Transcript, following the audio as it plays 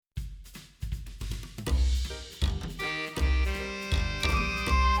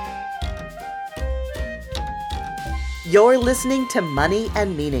You're listening to Money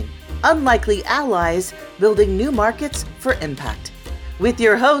and Meaning, Unlikely Allies Building New Markets for Impact, with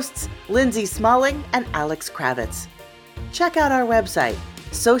your hosts, Lindsay Smalling and Alex Kravitz. Check out our website,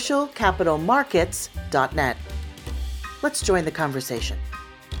 socialcapitalmarkets.net. Let's join the conversation.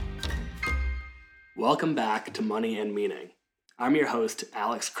 Welcome back to Money and Meaning. I'm your host,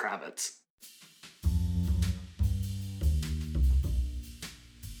 Alex Kravitz.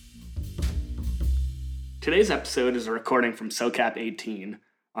 Today's episode is a recording from SOCAP 18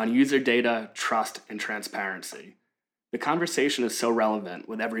 on user data, trust, and transparency. The conversation is so relevant,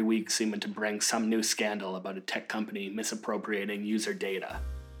 with every week seeming to bring some new scandal about a tech company misappropriating user data.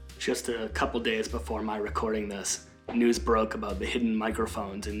 Just a couple days before my recording this, news broke about the hidden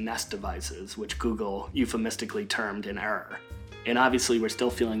microphones in Nest devices, which Google euphemistically termed in error. And obviously we're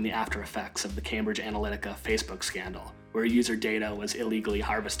still feeling the after effects of the Cambridge Analytica Facebook scandal, where user data was illegally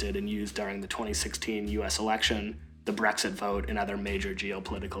harvested and used during the 2016 US election, the Brexit vote, and other major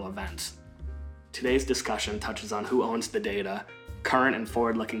geopolitical events. Today's discussion touches on who owns the data, current and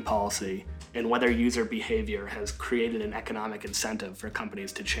forward-looking policy, and whether user behavior has created an economic incentive for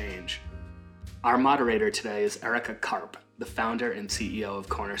companies to change. Our moderator today is Erica Karp, the founder and CEO of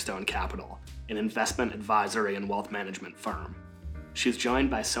Cornerstone Capital, an investment advisory and wealth management firm. She's joined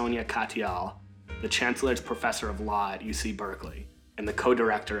by Sonia Katyal, the Chancellor's Professor of Law at UC Berkeley and the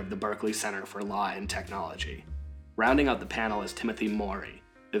co-director of the Berkeley Center for Law and Technology. Rounding out the panel is Timothy Morey,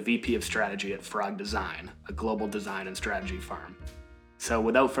 the VP of Strategy at Frog Design, a global design and strategy firm. So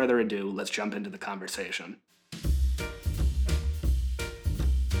without further ado, let's jump into the conversation.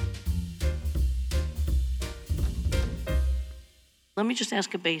 Let me just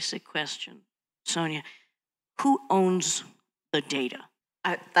ask a basic question, Sonia. Who owns the data?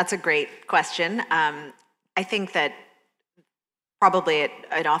 That's a great question. I think that probably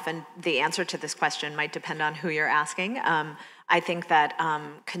it often the answer to this question might depend on who you're asking. I think that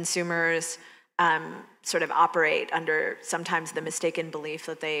consumers sort of operate under sometimes the mistaken belief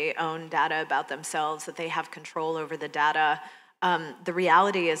that they own data about themselves, that they have control over the data. The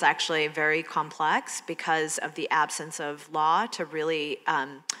reality is actually very complex because of the absence of law to really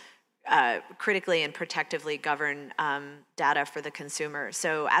critically and protectively govern data for the consumer.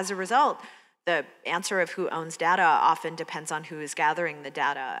 So as a result, the answer of who owns data often depends on who is gathering the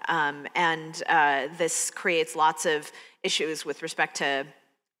data. This creates lots of issues with respect to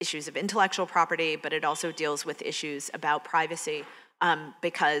issues of intellectual property, but it also deals with issues about privacy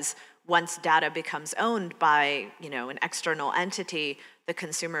because once data becomes owned by, an external entity, the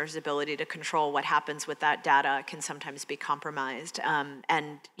consumer's ability to control what happens with that data can sometimes be compromised.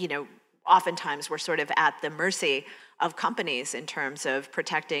 Oftentimes we're sort of at the mercy of companies in terms of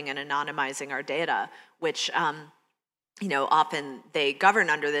protecting and anonymizing our data, which, often they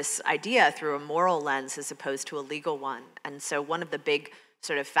govern under this idea through a moral lens as opposed to a legal one. And so one of the big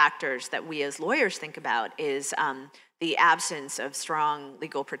sort of factors that we as lawyers think about is the absence of strong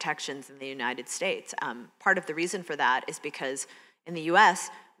legal protections in the United States. Part of the reason for that is because in the US,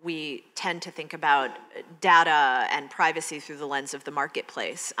 we tend to think about data and privacy through the lens of the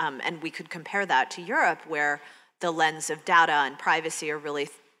marketplace. And we could compare that to Europe, where the lens of data and privacy are really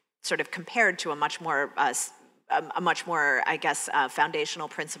sort of compared to a much more, foundational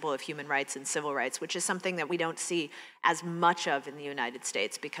principle of human rights and civil rights, which is something that we don't see as much of in the United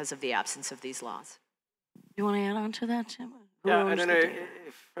States because of the absence of these laws. You want to add on to that, Tim? Yeah, I don't know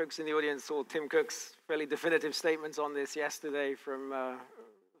if folks in the audience saw Tim Cook's fairly definitive statements on this yesterday from the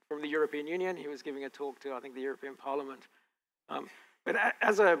European Union. He was giving a talk to, I think, the European Parliament. But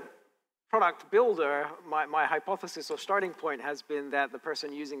as a product builder, my hypothesis or starting point has been that the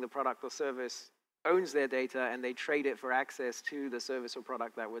person using the product or service owns their data and they trade it for access to the service or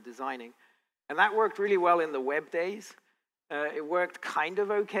product that we're designing. And that worked really well in the web days. It worked kind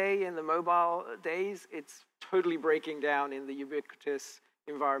of okay in the mobile days. It's totally breaking down in the ubiquitous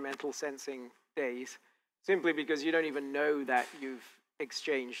environmental sensing days, simply because you don't even know that you've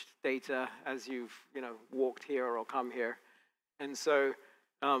exchanged data as you've walked here or come here. And so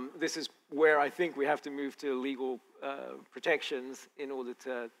this is where I think we have to move to legal protections in order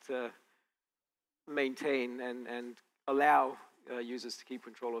to maintain and allow users to keep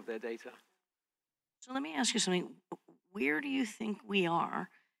control of their data. So let me ask you something. Where do you think we are?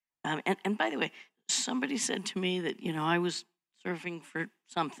 And by the way, somebody said to me that, I was surfing for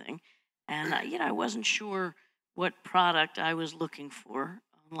something, and, I wasn't sure what product I was looking for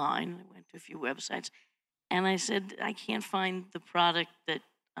online. I went to a few websites, and I said, I can't find the product that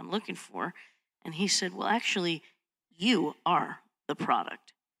I'm looking for. And he said, well, actually, you are the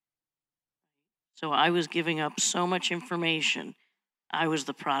product. So I was giving up so much information. I was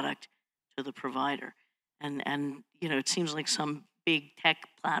the product to the provider. And it seems like some big tech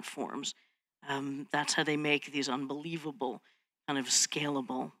platforms, that's how they make these unbelievable kind of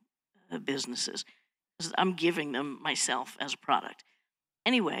scalable businesses. 'Cause I'm giving them myself as a product.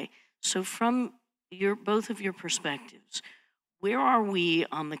 Anyway, so from both of your perspectives, where are we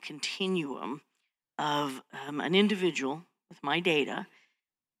on the continuum of an individual with my data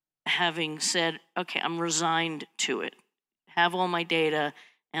having said, okay, I'm resigned to it, have all my data,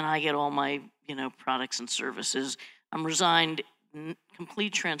 and I get all my products and services. I'm resigned,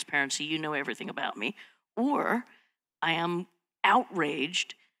 complete transparency, you know everything about me. Or I am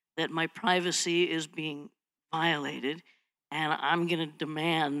outraged that my privacy is being violated, and I'm going to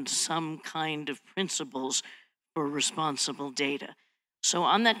demand some kind of principles for responsible data. So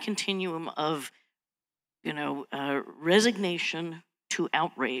on that continuum of resignation to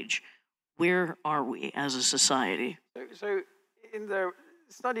outrage, where are we as a society? So in the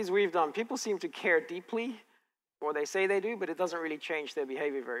studies we've done, people seem to care deeply, or they say they do, but it doesn't really change their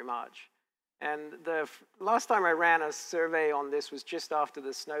behavior very much. And the last time I ran a survey on this was just after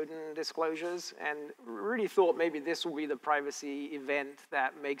the Snowden disclosures, and really thought maybe this will be the privacy event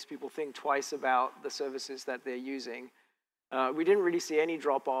that makes people think twice about the services that they're using. We didn't really see any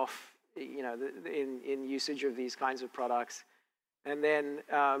drop-off in usage of these kinds of products. And then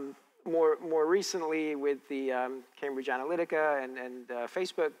more recently with the Cambridge Analytica and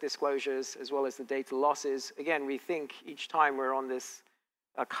Facebook disclosures, as well as the data losses, again, we think each time we're on this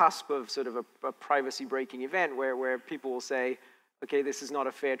cusp of sort of a privacy-breaking event where people will say, okay, this is not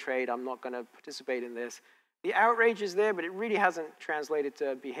a fair trade, I'm not going to participate in this. The outrage is there, but it really hasn't translated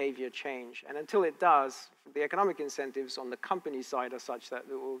to behavior change. And until it does, the economic incentives on the company side are such that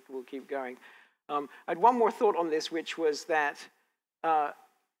we'll keep going. I had one more thought on this, which was that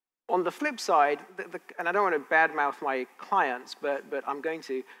on the flip side, and I don't want to badmouth my clients, but I'm going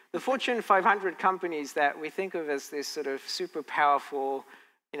to, the Fortune 500 companies that we think of as this sort of super powerful,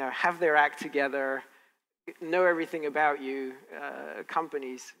 have their act together, know everything about you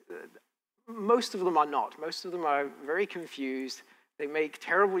companies, most of them are not. Most of them are very confused. They make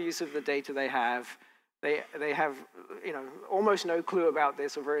terrible use of the data they have. They have almost no clue about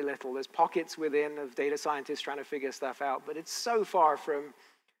this, or very little. There's pockets within of data scientists trying to figure stuff out, but it's so far from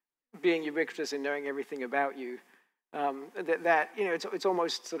being ubiquitous in knowing everything about you that it's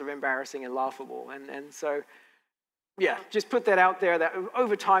almost sort of embarrassing and laughable. And so, yeah, just put that out there. That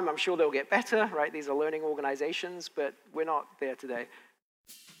over time, I'm sure they'll get better. Right? These are learning organizations, but we're not there today.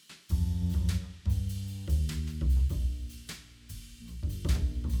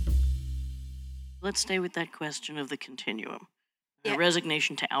 Let's stay with that question of the continuum. Yeah.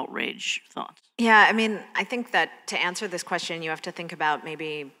 Resignation to outrage, thoughts? Yeah, I mean, I think that to answer this question, you have to think about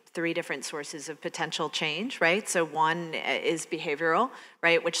maybe 3 different sources of potential change, right? So one is behavioral,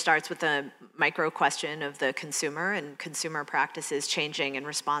 right, which starts with the micro question of the consumer and consumer practices changing in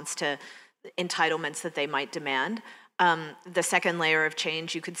response to entitlements that they might demand. The second layer of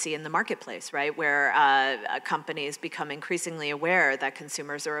change you could see in the marketplace, right, where companies become increasingly aware that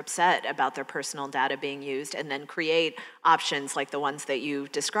consumers are upset about their personal data being used, and then create options like the ones that you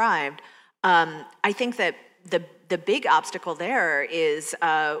described. I think that the big obstacle there is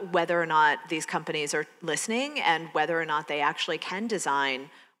whether or not these companies are listening, and whether or not they actually can design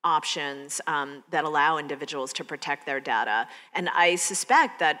options that allow individuals to protect their data. And I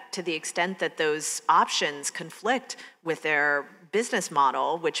suspect that to the extent that those options conflict with their business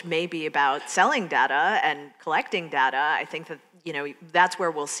model, which may be about selling data and collecting data, I think that that's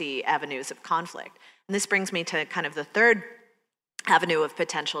where we'll see avenues of conflict. And this brings me to kind of the third avenue of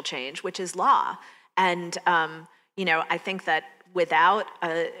potential change, which is law. And I think that without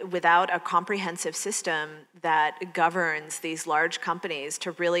a comprehensive system that governs these large companies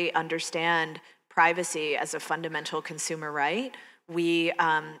to really understand privacy as a fundamental consumer right, we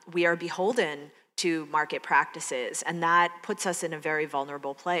are beholden to market practices, and that puts us in a very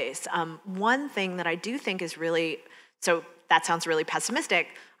vulnerable place. One thing that I do think is so that sounds really pessimistic.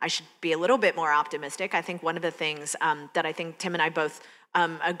 I should be a little bit more optimistic. I think one of the things that I think Tim and I both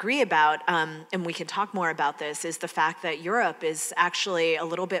agree about, and we can talk more about this, is the fact that Europe is actually a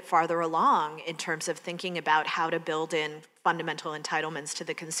little bit farther along in terms of thinking about how to build in fundamental entitlements to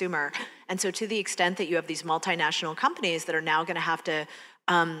the consumer. And so to the extent that you have these multinational companies that are now going to have to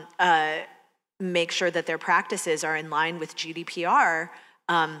make sure that their practices are in line with GDPR,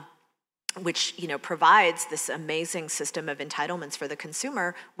 which provides this amazing system of entitlements for the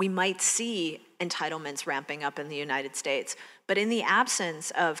consumer, we might see entitlements ramping up in the United States. But in the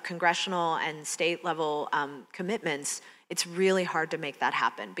absence of congressional and state level commitments, it's really hard to make that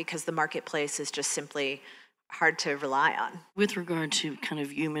happen, because the marketplace is just simply hard to rely on. With regard to kind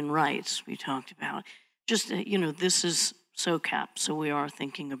of human rights we talked about, just, this is SOCAP, so we are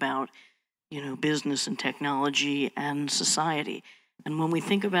thinking about, business and technology and society. And when we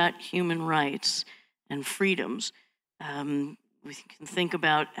think about human rights and freedoms, we can think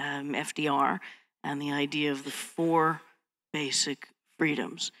about FDR and the idea of the 4 basic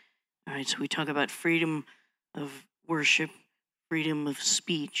freedoms. All right, so we talk about freedom of worship, freedom of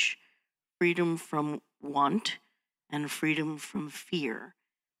speech, freedom from want, and freedom from fear.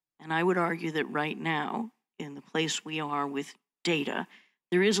 And I would argue that right now, in the place we are with data,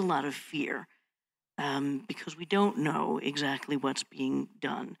 there is a lot of fear because we don't know exactly what's being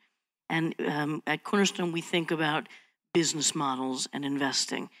done. And at Cornerstone, we think about business models and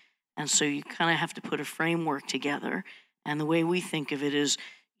investing. And so you kind of have to put a framework together. And the way we think of it is,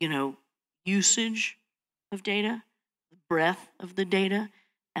 usage of data, the breadth of the data,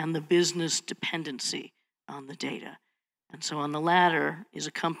 and the business dependency on the data. And so on the latter, is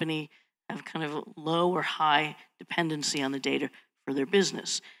a company have kind of a low or high dependency on the data for their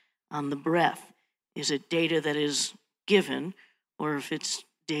business? On the breadth, is it data that is given, or if it's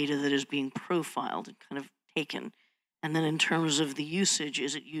data that is being profiled and kind of taken? And then in terms of the usage,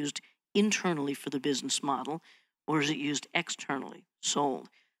 is it used internally for the business model, or is it used externally, sold?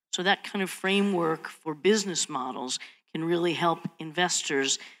 So that kind of framework for business models can really help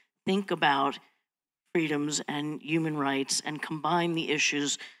investors think about freedoms and human rights and combine the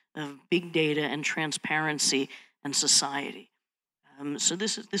issues of big data and transparency and society. So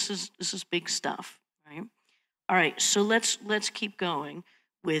this is big stuff, right? All right, so let's keep going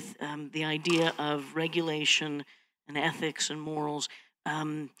with the idea of regulation and ethics and morals.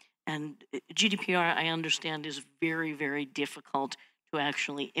 And GDPR, I understand, is very, very difficult to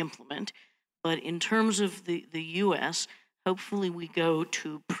actually implement. But in terms of the US, hopefully we go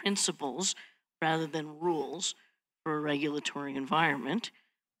to principles rather than rules for a regulatory environment.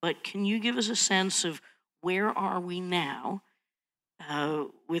 But can you give us a sense of where are we now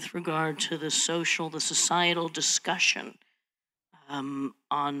with regard to the societal discussion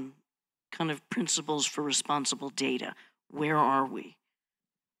on kind of principles for responsible data? Where are we?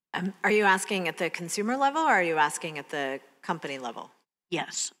 Are you asking at the consumer level, or are you asking at the company level?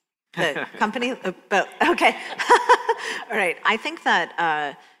 Yes. The company, both. Okay. All right. I think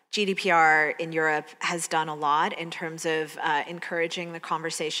that GDPR in Europe has done a lot in terms of encouraging the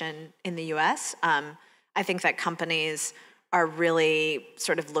conversation in the US. I think that companies are really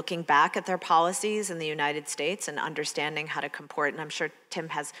sort of looking back at their policies in the United States and understanding how to comport. And I'm sure Tim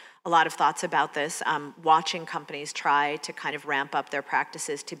has a lot of thoughts about this, watching companies try to kind of ramp up their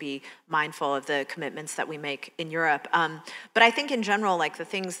practices to be mindful of the commitments that we make in Europe. But I think in general, like the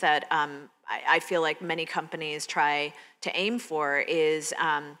things that I feel like many companies try to aim for is,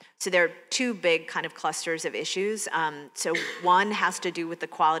 so there are 2 big kind of clusters of issues. So one has to do with the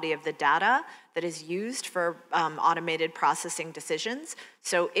quality of the data that is used for automated processing decisions.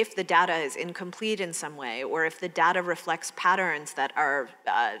 So if the data is incomplete in some way, or if the data reflects patterns that are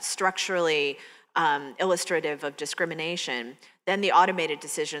structurally illustrative of discrimination, then the automated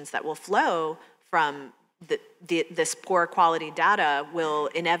decisions that will flow from this poor quality data will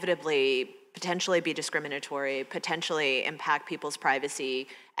inevitably potentially be discriminatory, potentially impact people's privacy,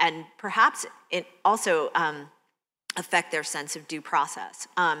 and perhaps it also affect their sense of due process.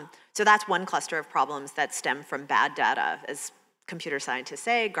 So that's one cluster of problems that stem from bad data, as computer scientists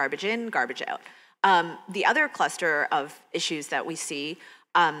say, garbage in, garbage out. The other cluster of issues that we see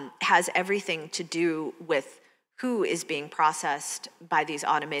has everything to do with who is being processed by these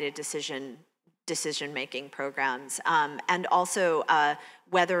automated decision-making programs, and also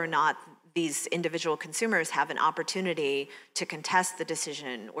whether or not these individual consumers have an opportunity to contest the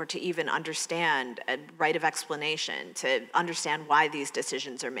decision or to even understand a right of explanation, to understand why these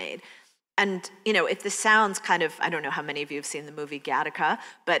decisions are made. And, if this sounds kind of, I don't know how many of you have seen the movie Gattaca,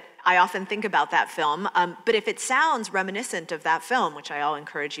 but I often think about that film. But if it sounds reminiscent of that film, which I'll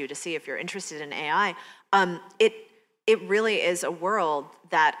encourage you to see if you're interested in AI, it really is a world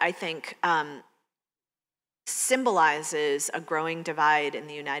that I think symbolizes a growing divide in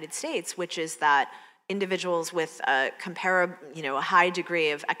the United States, which is that individuals with a high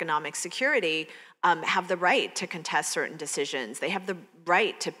degree of economic security have the right to contest certain decisions. They have the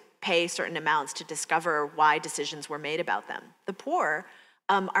right to pay certain amounts to discover why decisions were made about them. The poor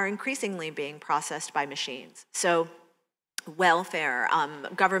are increasingly being processed by machines. So welfare,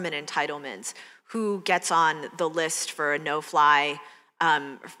 government entitlements, who gets on the list for a no-fly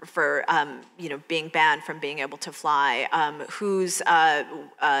being banned from being able to fly, whose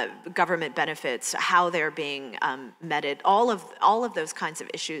government benefits, how they're being meted. All of those kinds of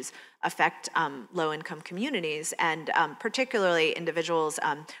issues affect low-income communities, and particularly individuals.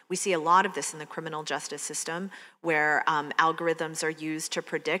 We see a lot of this in the criminal justice system, where algorithms are used to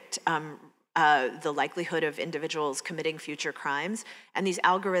predict the likelihood of individuals committing future crimes. And these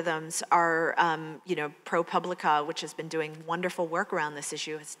algorithms are, ProPublica, which has been doing wonderful work around this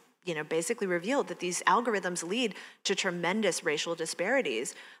issue, has basically revealed that these algorithms lead to tremendous racial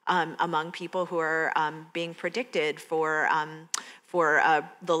disparities among people who are being predicted for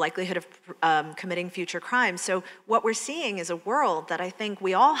the likelihood of committing future crimes. So what we're seeing is a world that I think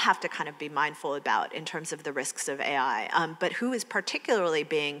we all have to kind of be mindful about in terms of the risks of AI, but who is particularly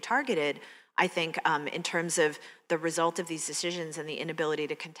being targeted, I think, in terms of the result of these decisions and the inability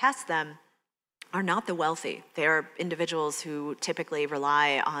to contest them, are not the wealthy. They are individuals who typically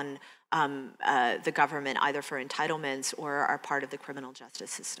rely on the government either for entitlements or are part of the criminal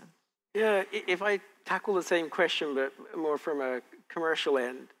justice system. Yeah, if I tackle the same question, but more from a commercial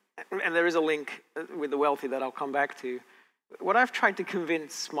end, and there is a link with the wealthy that I'll come back to, what I've tried to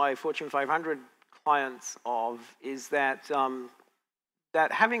convince my Fortune 500 clients of is that that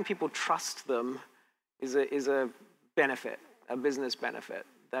having people trust them is a benefit, a business benefit,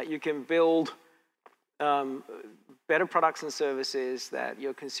 that you can build better products and services, that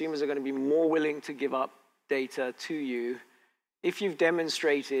your consumers are going to be more willing to give up data to you if you've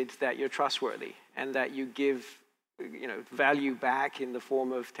demonstrated that you're trustworthy and that you give value back in the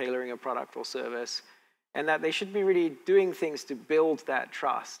form of tailoring a product or service, and that they should be really doing things to build that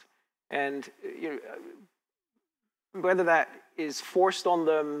trust. And whether that is forced on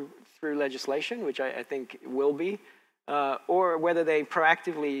them through legislation, which I think will be, or whether they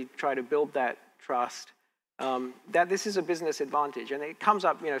proactively try to build that trust, that this is a business advantage. And it comes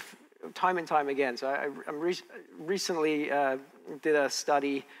up time and time again. So I recently did a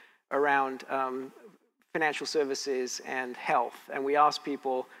study around financial services and health. And we asked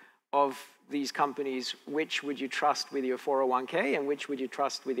people of these companies, which would you trust with your 401k and which would you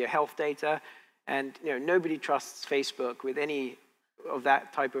trust with your health data? And nobody trusts Facebook with any of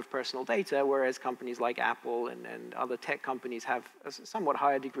that type of personal data, whereas companies like Apple and other tech companies have a somewhat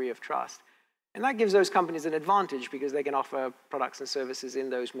higher degree of trust. And that gives those companies an advantage because they can offer products and services in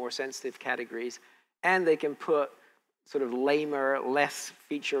those more sensitive categories, and they can put sort of lamer, less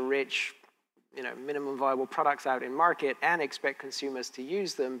feature-rich, minimum viable products out in market and expect consumers to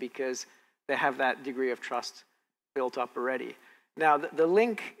use them because they have that degree of trust built up already. Now, the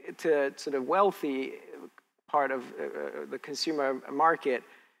link to sort of wealthy part of the consumer market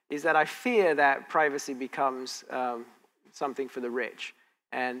is that I fear that privacy becomes something for the rich.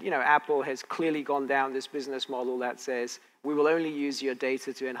 And Apple has clearly gone down this business model that says, we will only use your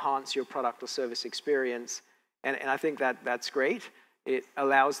data to enhance your product or service experience. And I think that's great. It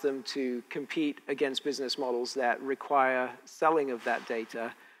allows them to compete against business models that require selling of that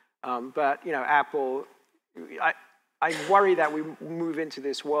data. But Apple, I worry that we move into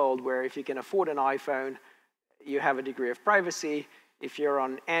this world where if you can afford an iPhone, you have a degree of privacy. If you're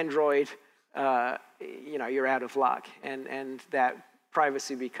on Android, you're out of luck. And that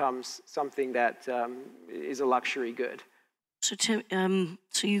privacy becomes something that is a luxury good. So Tim,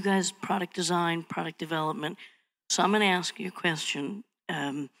 so you guys, product design, product development. So I'm going to ask you a question,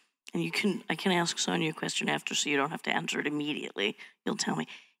 and I can ask Sonia a question after, so you don't have to answer it immediately. You'll tell me.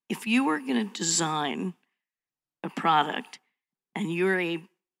 If you were going to design a product, and you're a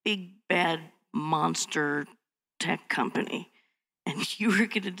big bad monster tech company, and you were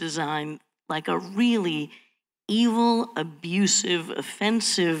going to design like a really evil, abusive,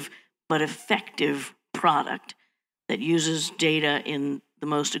 offensive, but effective product that uses data in the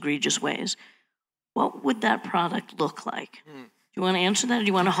most egregious ways, what would that product look like? Do you want to answer that, or do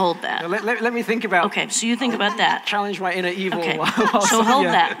you want to hold that? No, let me think about. Okay, so you think about that. Challenge my inner evil. Okay, so hold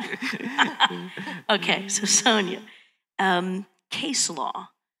that. Okay, so Sonia, case law.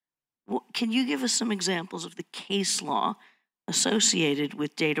 Can you give us some examples of the case law associated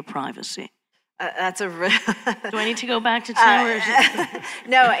with data privacy? That's a. Do I need to go back to Tim?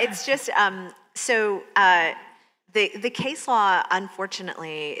 No, it's just the case law,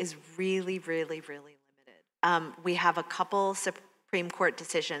 unfortunately, is really, really, really limited. We have a couple Supreme Court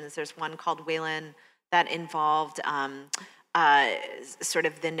decisions. There's one called Whelan that involved sort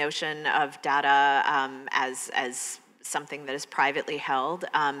of the notion of data as something that is privately held.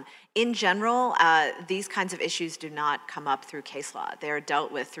 In general, these kinds of issues do not come up through case law. They are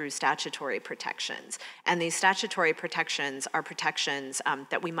dealt with through statutory protections. And these statutory protections are protections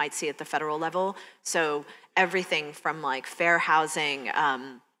that we might see at the federal level. So everything from like fair housing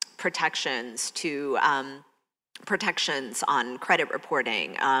protections to protections on credit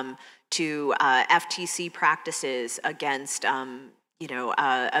reporting, to FTC practices against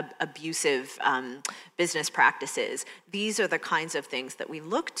abusive business practices. These are the kinds of things that we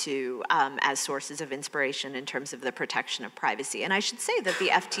look to as sources of inspiration in terms of the protection of privacy. And I should say that the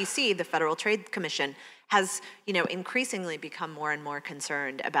FTC, the Federal Trade Commission, has increasingly become more and more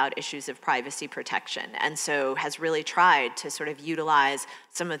concerned about issues of privacy protection, and so has really tried to sort of utilize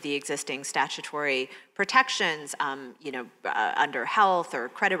some of the existing statutory protections, under health or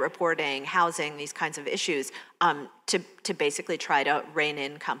credit reporting, housing, these kinds of issues, to basically try to rein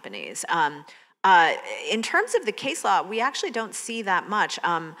in companies. In terms of the case law, we actually don't see that much.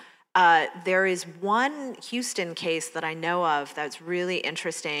 There is one Houston case that I know of that's really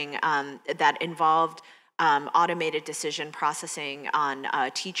interesting that involved automated decision processing on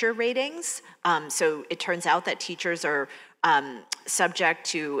teacher ratings. So it turns out that teachers are subject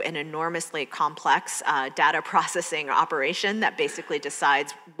to an enormously complex data processing operation that basically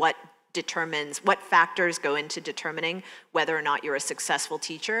decides what factors go into determining whether or not you're a successful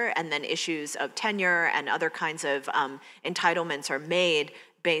teacher, and then issues of tenure and other kinds of entitlements are made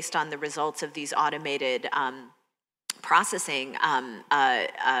based on the results of these automated processing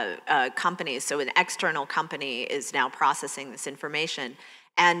companies. So an external company is now processing this information.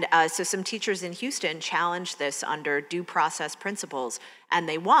 And so some teachers in Houston challenged this under due process principles, and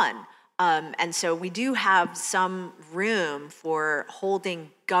they won. And so we do have some room for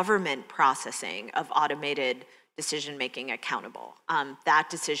holding government processing of automated decision-making accountable. That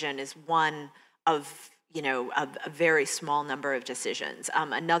decision is one of a very small number of decisions.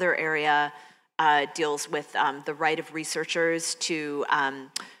 Another area deals with the right of researchers to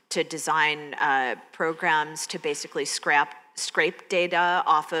design programs to basically scrape data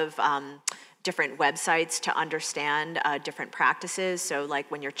off of different websites to understand different practices. So like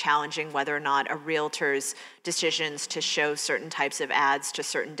when you're challenging whether or not a realtor's decisions to show certain types of ads to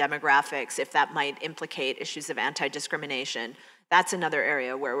certain demographics, if that might implicate issues of anti-discrimination. That's another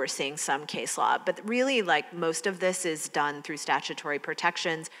area where we're seeing some case law. But really, like, most of this is done through statutory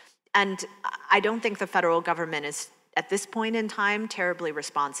protections. And I don't think the federal government is, at this point in time, terribly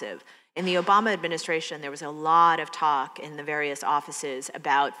responsive. In the Obama administration, there was a lot of talk in the various offices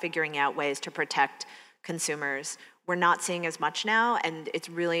about figuring out ways to protect consumers. We're not seeing as much now, and it's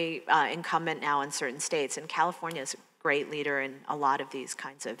really incumbent now in certain states. And California is a great leader in a lot of these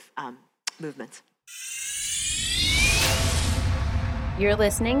kinds of movements. You're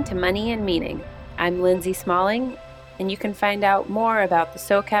listening to Money and Meaning. I'm Lindsay Smalling, and you can find out more about the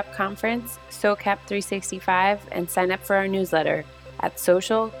SOCAP conference, SOCAP 365, and sign up for our newsletter at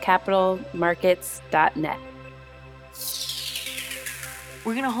socialcapitalmarkets.net.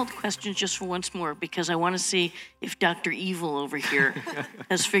 We're going to hold questions just for once more because I want to see if Dr. Evil over here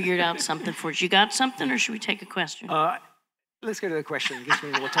has figured out something for us. You got something, or should we take a question? Let's go to the question. It gives me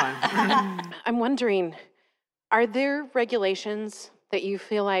more time. I'm wondering, are there regulations that you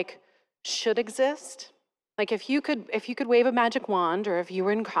feel like should exist? Like if you could wave a magic wand, or if you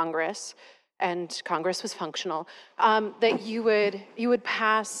were in Congress and Congress was functional, that you would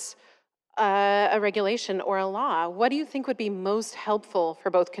pass a regulation or a law, what do you think would be most helpful for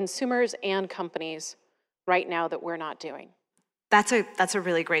both consumers and companies right now that we're not doing? That's a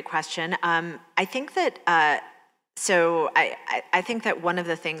really great question. I think that I think that one of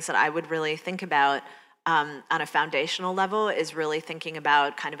the things that I would really think about on a foundational level is really thinking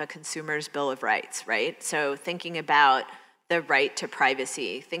about kind of a consumer's bill of rights, right? So thinking about the right to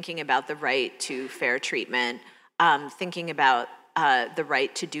privacy, thinking about the right to fair treatment, thinking about the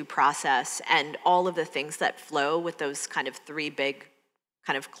right to due process, and all of the things that flow with those kind of three big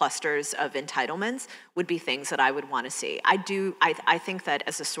kind of clusters of entitlements would be things that I would want to see. I think that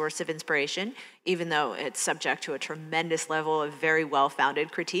as a source of inspiration, even though it's subject to a tremendous level of very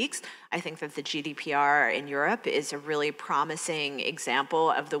well-founded critiques, I think that the GDPR in Europe is a really promising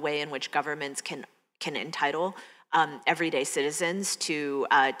example of the way in which governments can entitle everyday citizens to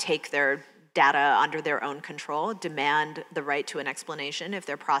take their data under their own control, demand the right to an explanation if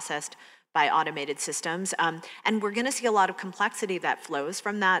they're processed by automated systems. And we're going to see a lot of complexity that flows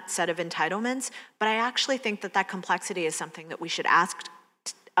from that set of entitlements, but I actually think that that complexity is something that we should ask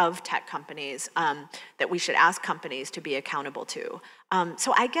of tech companies, that we should ask companies to be accountable to.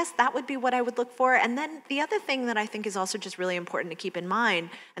 So I guess that would be what I would look for. And then the other thing that I think is also just really important to keep in mind,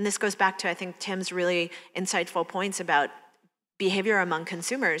 and this goes back to, I think, Tim's really insightful points about behavior among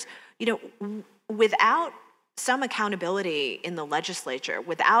consumers, without some accountability in the legislature,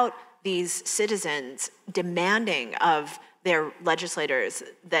 without these citizens demanding of their legislators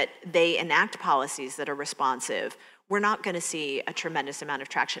that they enact policies that are responsive, we're not going to see a tremendous amount of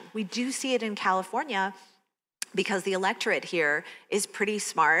traction. We do see it in California because the electorate here is pretty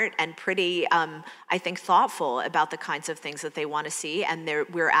smart and pretty, I think, thoughtful about the kinds of things that they want to see, and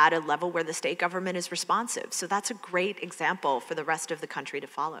we're at a level where the state government is responsive. So that's a great example for the rest of the country to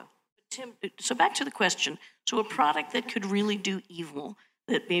follow. Tim, so back to the question. So a product that could really do evil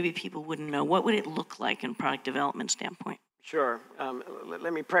that maybe people wouldn't know, what would it look like in product development standpoint? Sure.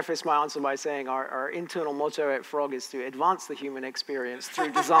 Let me preface my answer by saying our internal motto at Frog is to advance the human experience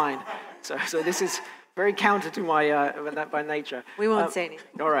through design. So this is very counter to my that by nature. We won't say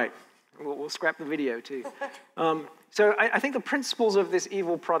anything. All right. We'll scrap the video too. So I think the principles of this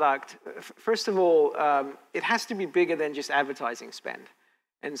evil product, first of all, it has to be bigger than just advertising spend.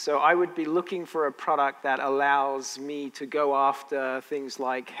 And so I would be looking for a product that allows me to go after things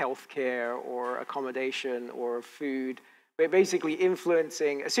like healthcare or accommodation or food, but basically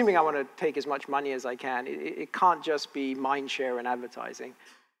influencing, assuming I want to take as much money as I can, it can't just be mind share and advertising.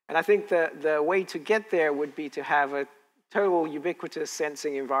 And I think that the way to get there would be to have a total ubiquitous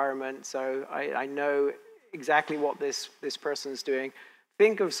sensing environment, so I know exactly what this person's doing.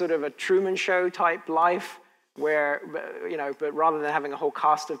 Think of sort of a Truman Show type life, where, but rather than having a whole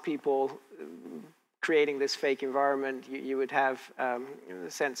cast of people creating this fake environment, you would have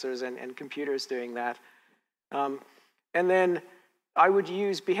sensors and computers doing that. And then I would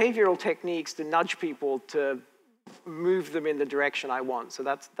use behavioral techniques to nudge people to move them in the direction I want. So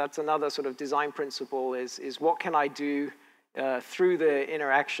that's another sort of design principle is what can I do through the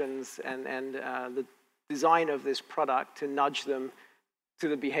interactions and the design of this product to nudge them to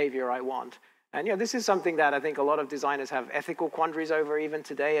the behavior I want. And this is something that I think a lot of designers have ethical quandaries over even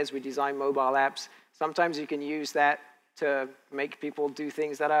today as we design mobile apps. Sometimes you can use that to make people do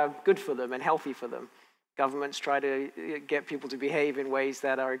things that are good for them and healthy for them. Governments try to get people to behave in ways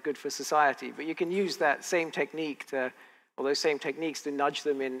that are good for society, but you can use that same technique or those same techniques to nudge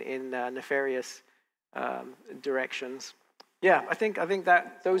them in nefarious directions. Yeah, I think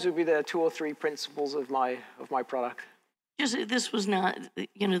that those would be the 2 or 3 principles of my product. This was not,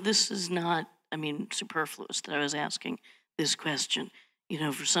 this is not, superfluous that I was asking this question.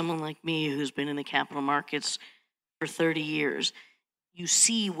 For someone like me who's been in the capital markets for 30 years, you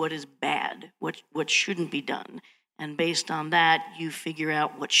see what is bad, what shouldn't be done. And based on that, you figure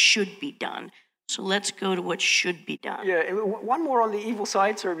out what should be done. So let's go to what should be done. Yeah, one more on the evil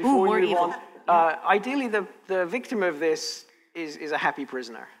side, sorry, before we move on. Ideally, the victim of this is a happy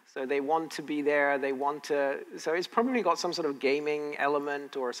prisoner. So they want to be there, so it's probably got some sort of gaming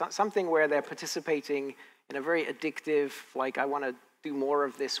element or something where they're participating in a very addictive, like I want to do more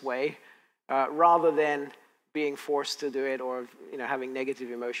of this way, rather than being forced to do it or having negative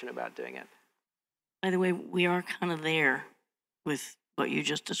emotion about doing it. By the way, we are kind of there with what you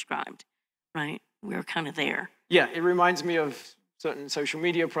just described, right? We're kind of there. Yeah, it reminds me of certain social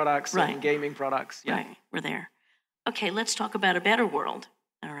media products and gaming products. Yeah. Right, we're there. Okay, let's talk about a better world.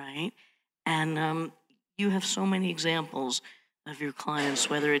 All right. And you have so many examples of your clients,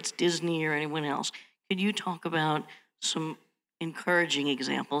 whether it's Disney or anyone else. Could you talk about some encouraging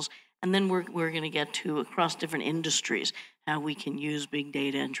examples? And then we're going to get to, across different industries, how we can use big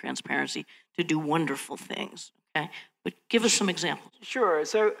data and transparency to do wonderful things. Okay? But give us some examples. Sure.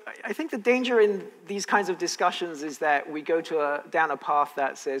 So I think the danger in these kinds of discussions is that we go down a path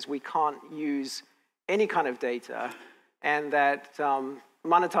that says we can't use any kind of data, and that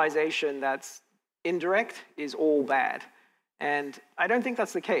monetization that's indirect is all bad. And I don't think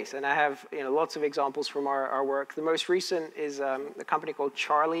that's the case. And I have lots of examples from our work. The most recent is a company called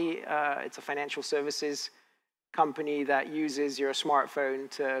Charlie. It's a financial services company that uses your smartphone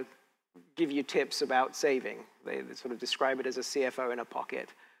to give you tips about saving. They sort of describe it as a CFO in a pocket.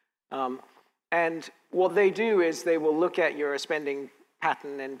 And what they do is they will look at your spending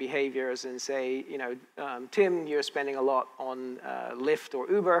pattern and behaviors and say, Tim, you're spending a lot on Lyft or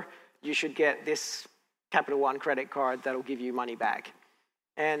Uber. You should get this Capital One credit card that'll give you money back.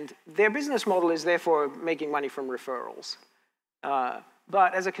 And their business model is therefore making money from referrals.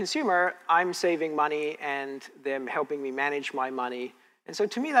 But as a consumer, I'm saving money and they're helping me manage my money. And so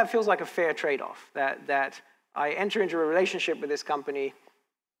to me, that feels like a fair trade-off, that I enter into a relationship with this company,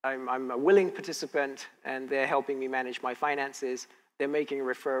 I'm a willing participant, and they're helping me manage my finances. They're making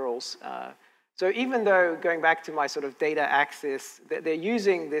referrals. So even though, going back to my sort of data axis, they're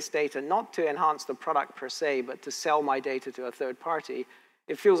using this data not to enhance the product per se, but to sell my data to a third party,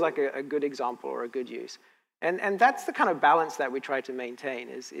 it feels like a good example or a good use. And that's the kind of balance that we try to maintain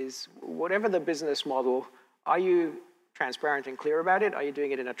is whatever the business model, are you transparent and clear about it? Are you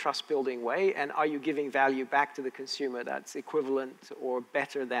doing it in a trust-building way? And are you giving value back to the consumer that's equivalent or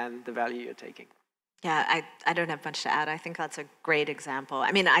better than the value you're taking? Yeah, I don't have much to add. I think that's a great example.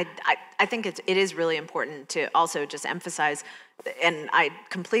 I mean, I think it is really important to also just emphasize, and I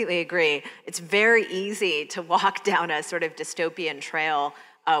completely agree, it's very easy to walk down a sort of dystopian trail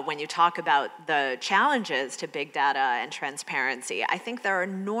when you talk about the challenges to big data and transparency. I think there are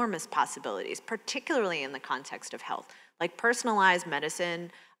enormous possibilities, particularly in the context of health, like personalized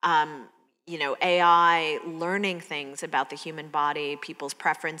medicine, AI, learning things about the human body, people's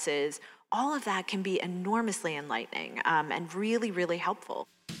preferences. All of that can be enormously enlightening and really, really helpful.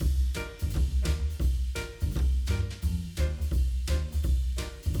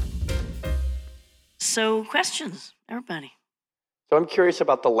 So questions, everybody. So I'm curious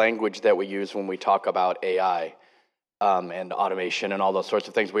about the language that we use when we talk about AI and automation and all those sorts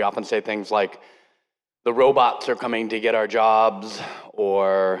of things. We often say things like, the robots are coming to get our jobs,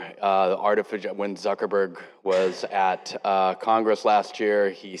 or when Zuckerberg was at Congress last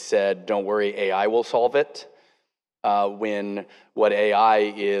year, he said, don't worry, AI will solve it. When what AI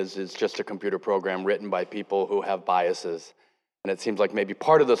is just a computer program written by people who have biases. And it seems like maybe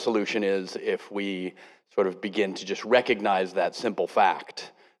part of the solution is if we sort of begin to just recognize that simple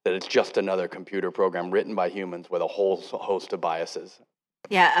fact, that it's just another computer program written by humans with a whole host of biases.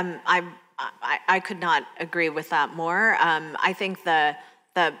 Yeah, I could not agree with that more. I think the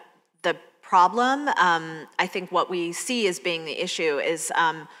problem, I think what we see as being the issue is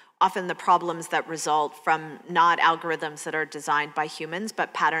often the problems that result from not algorithms that are designed by humans,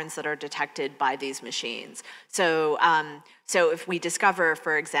 but patterns that are detected by these machines. So if we discover,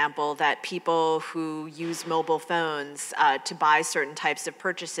 for example, that people who use mobile phones to buy certain types of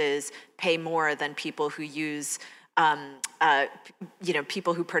purchases pay more than people who use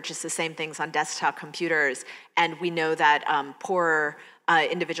people who purchase the same things on desktop computers, and we know that poorer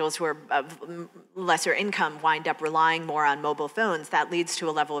individuals who are of lesser income wind up relying more on mobile phones, that leads to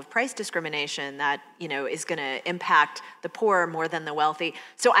a level of price discrimination that is going to impact the poor more than the wealthy.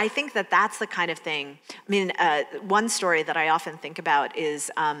 So I think that that's the kind of thing. I mean, one story that I often think about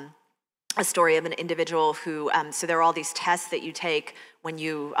is a story of an individual who, so there are all these tests that you take when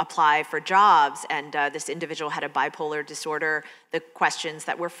you apply for jobs, and this individual had a bipolar disorder. The questions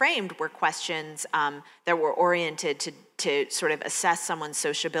that were framed were questions that were oriented to sort of assess someone's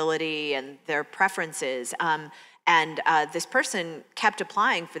sociability and their preferences. And this person kept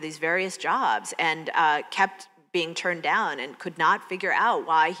applying for these various jobs and kept being turned down and could not figure out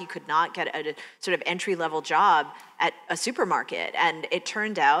why he could not get a sort of entry-level job at a supermarket. And it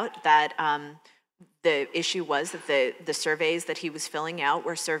turned out that the issue was that the surveys that he was filling out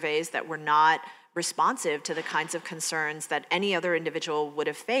were surveys that were not responsive to the kinds of concerns that any other individual would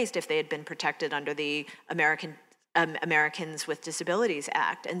have faced if they had been protected under the Americans with Disabilities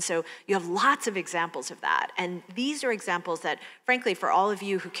Act. And so you have lots of examples of that. And these are examples that, frankly, for all of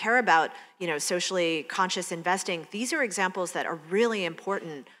you who care about, socially conscious investing, these are examples that are really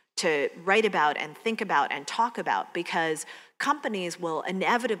important to write about and think about and talk about, because companies will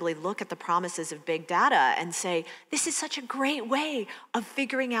inevitably look at the promises of big data and say, this is such a great way of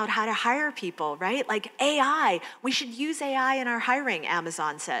figuring out how to hire people, right? Like AI, we should use AI in our hiring,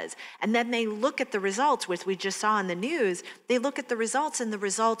 Amazon says. And then they look at the results, which we just saw in the news. They look at the results, and the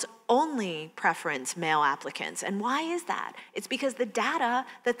results only preference male applicants. And why is that? It's because the data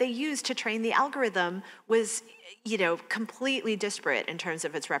that they used to train the algorithm was completely disparate in terms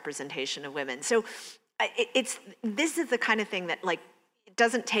of its representation of women. So this is the kind of thing that it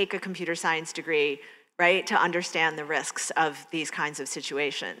doesn't take a computer science degree, right, to understand the risks of these kinds of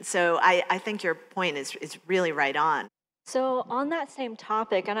situations. So I think your point is really right on. So on that same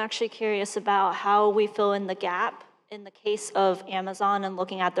topic, I'm actually curious about how we fill in the gap. In the case of Amazon and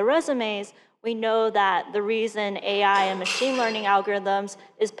looking at the resumes, we know that the reason AI and machine learning algorithms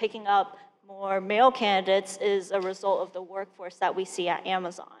is picking up more male candidates is a result of the workforce that we see at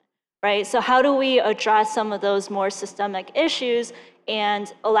Amazon, right? So how do we address some of those more systemic issues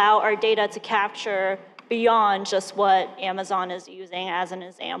and allow our data to capture beyond just what Amazon is using as an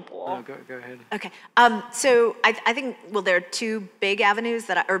example? No, go ahead. Okay, so I think, there are two big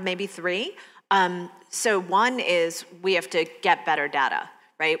avenues or maybe three. So one is we have to get better data,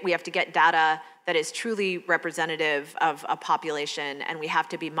 right? We have to get data that is truly representative of a population, and we have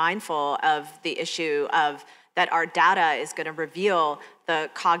to be mindful of the issue of that our data is going to reveal the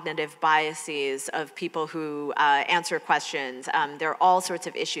cognitive biases of people who answer questions. There are all sorts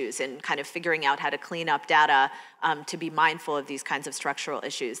of issues in kind of figuring out how to clean up data to be mindful of these kinds of structural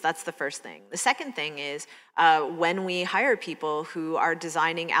issues. That's the first thing. The second thing is when we hire people who are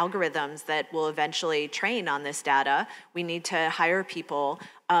designing algorithms that will eventually train on this data, we need to hire people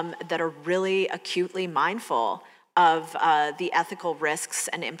that are really acutely mindful of the ethical risks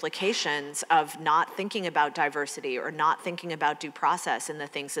and implications of not thinking about diversity or not thinking about due process in the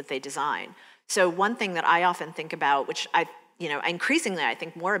things that they design. So one thing that I often think about, which increasingly I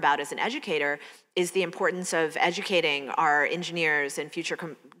think more about as an educator, is the importance of educating our engineers and future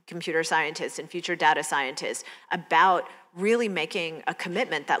computer scientists and future data scientists about really making a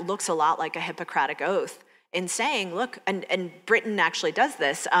commitment that looks a lot like a Hippocratic Oath in saying, look, and Britain actually does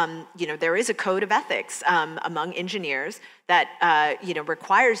this, there is a code of ethics among engineers that,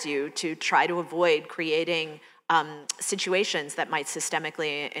 requires you to try to avoid creating situations that might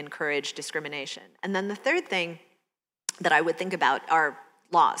systemically encourage discrimination. And then the third thing that I would think about are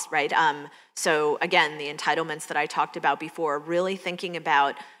laws, right? So again, the entitlements that I talked about before, really thinking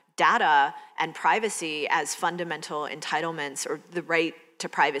about data and privacy as fundamental entitlements, or the right to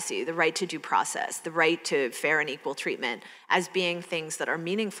privacy, the right to due process, the right to fair and equal treatment, as being things that are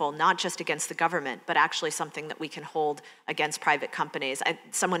meaningful, not just against the government, but actually something that we can hold against private companies.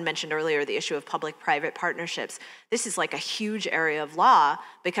 Someone mentioned earlier the issue of public-private partnerships. This is like a huge area of law,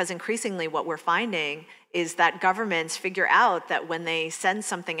 because increasingly what we're finding is that governments figure out that when they send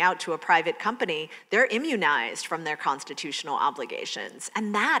something out to a private company, they're immunized from their constitutional obligations.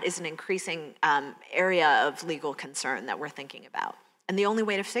 And that is an increasing area of legal concern that we're thinking about. And the only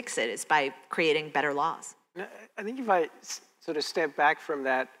way to fix it is by creating better laws. I think if I sort of step back from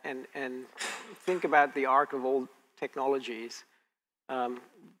that and think about the arc of old technologies,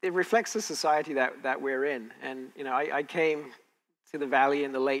 it reflects the society that we're in. And I came to the Valley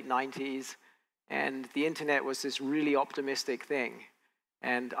in the late 90s, and the internet was this really optimistic thing.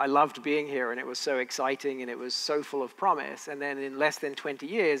 And I loved being here, and it was so exciting, and it was so full of promise. And then in less than 20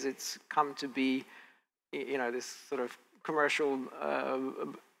 years, it's come to be, this sort of commercial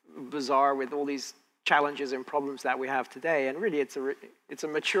bazaar with all these challenges and problems that we have today. And really, it's a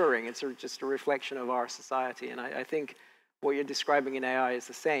maturing. It's just a reflection of our society. And I think what you're describing in AI is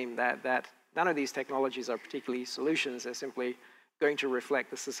the same. That none of these technologies are particularly solutions. They're simply going to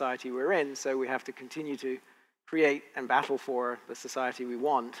reflect the society we're in. So we have to continue to create and battle for the society we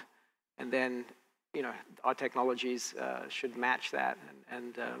want. And then, our technologies should match that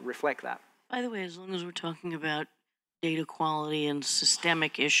and reflect that. By the way, as long as we're talking about data quality and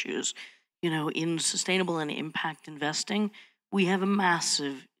systemic issues, in sustainable and impact investing, we have a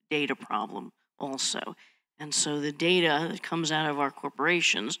massive data problem also. And so the data that comes out of our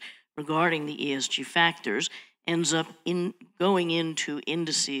corporations regarding the ESG factors ends up going into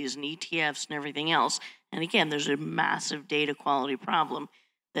indices and ETFs and everything else. And again, there's a massive data quality problem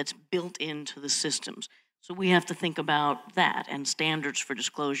that's built into the systems. So we have to think about that and standards for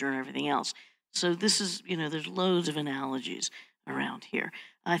disclosure and everything else. So this is, there's loads of analogies around here.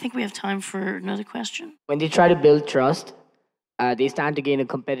 I think we have time for another question. When they try to build trust, they stand to gain a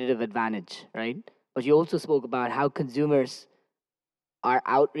competitive advantage, right? But you also spoke about how consumers are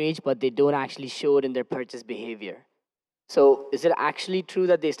outraged, but they don't actually show it in their purchase behavior. So is it actually true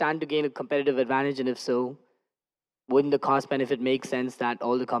that they stand to gain a competitive advantage? And if so, wouldn't the cost benefit make sense that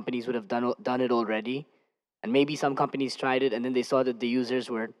all the companies would have done it already? And maybe some companies tried it and then they saw that the users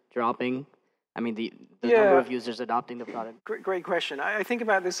were dropping. The number of users adopting the product. Great question. I think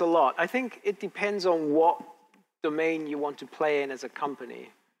about this a lot. I think it depends on what domain you want to play in as a company.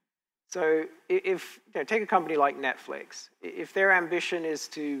 So if take a company like Netflix, if their ambition is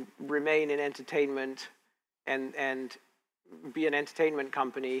to remain in entertainment and be an entertainment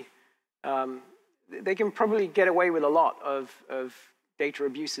company, they can probably get away with a lot of data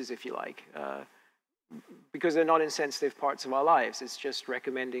abuses, if you like, because they're not in sensitive parts of our lives. It's just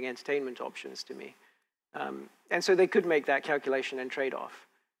recommending entertainment options to me. And so they could make that calculation and trade-off.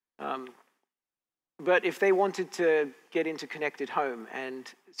 But if they wanted to get into connected home and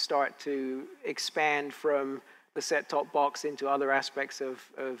start to expand from the set-top box into other aspects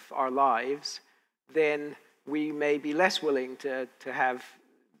of our lives, then we may be less willing to have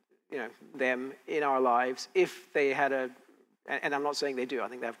them in our lives if they had and I'm not saying they do, I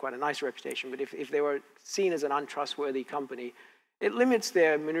think they have quite a nice reputation, but if they were seen as an untrustworthy company, it limits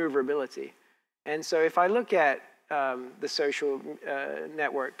their maneuverability. And so if I look at the social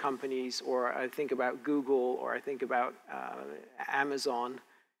network companies, or I think about Google, or I think about Amazon,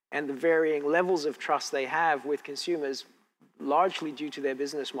 and the varying levels of trust they have with consumers, largely due to their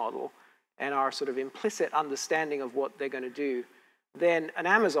business model and our sort of implicit understanding of what they're going to do then an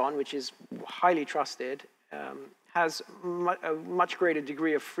Amazon, which is highly trusted, has a much greater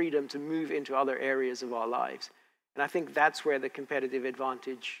degree of freedom to move into other areas of our lives. And I think that's where the competitive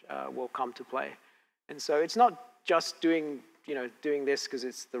advantage will come to play. And so it's not just doing this because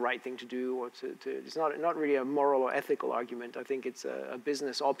it's the right thing to do, or it's not really a moral or ethical argument. I think it's a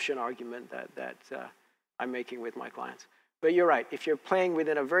business option argument that I'm making with my clients. But you're right, if you're playing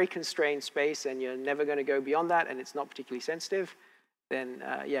within a very constrained space and you're never going to go beyond that and it's not particularly sensitive, then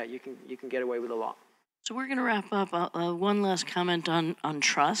you can get away with a lot. So we're going to wrap up. One last comment on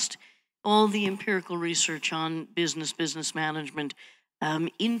trust. All the empirical research on business management,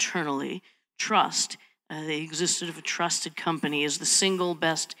 internally, trust, the existence of a trusted company is the single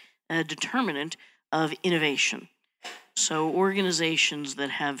best determinant of innovation. So organizations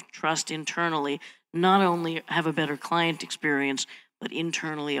that have trust internally not only have a better client experience, but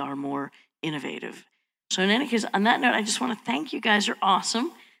internally are more innovative. So in any case, on that note, I just want to thank you guys. You're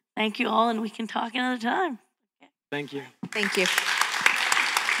awesome. Thank you all, and we can talk another time. Thank you. Thank you.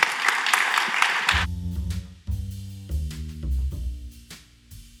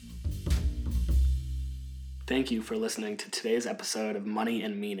 Thank you for listening to today's episode of Money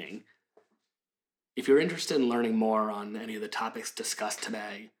and Meaning. If you're interested in learning more on any of the topics discussed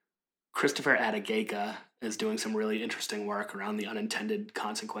today, Christopher Adegeka is doing some really interesting work around the unintended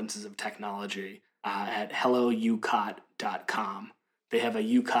consequences of technology at helloucot.com. They have a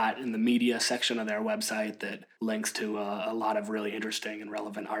UCOT in the media section of their website that links to a lot of really interesting and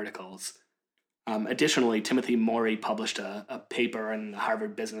relevant articles. Additionally, Timothy Morey published a paper in the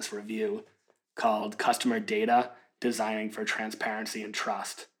Harvard Business Review called Customer Data, Designing for Transparency and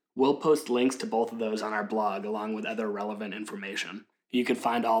Trust. We'll post links to both of those on our blog along with other relevant information. You can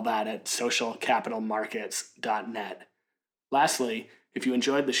find all that at socialcapitalmarkets.net. Lastly, if you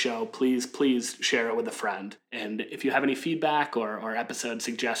enjoyed the show, please share it with a friend. And if you have any feedback or episode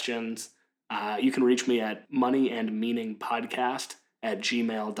suggestions, you can reach me at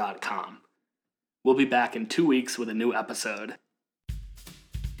moneyandmeaningpodcast@gmail.com. We'll be back in 2 weeks with a new episode.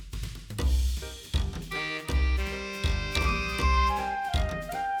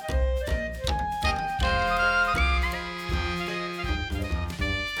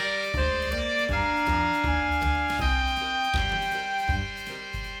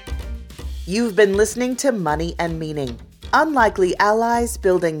 You've been listening to Money and Meaning, Unlikely Allies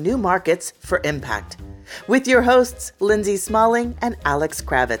Building New Markets for Impact, with your hosts, Lindsay Smalling and Alex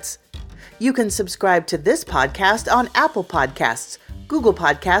Kravitz. You can subscribe to this podcast on Apple Podcasts, Google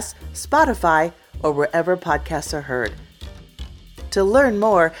Podcasts, Spotify, or wherever podcasts are heard. To learn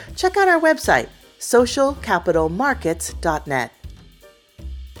more, check out our website, socialcapitalmarkets.net.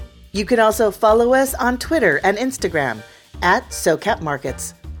 You can also follow us on Twitter and Instagram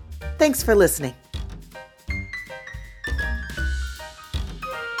 @SoCapMarkets. Thanks for listening.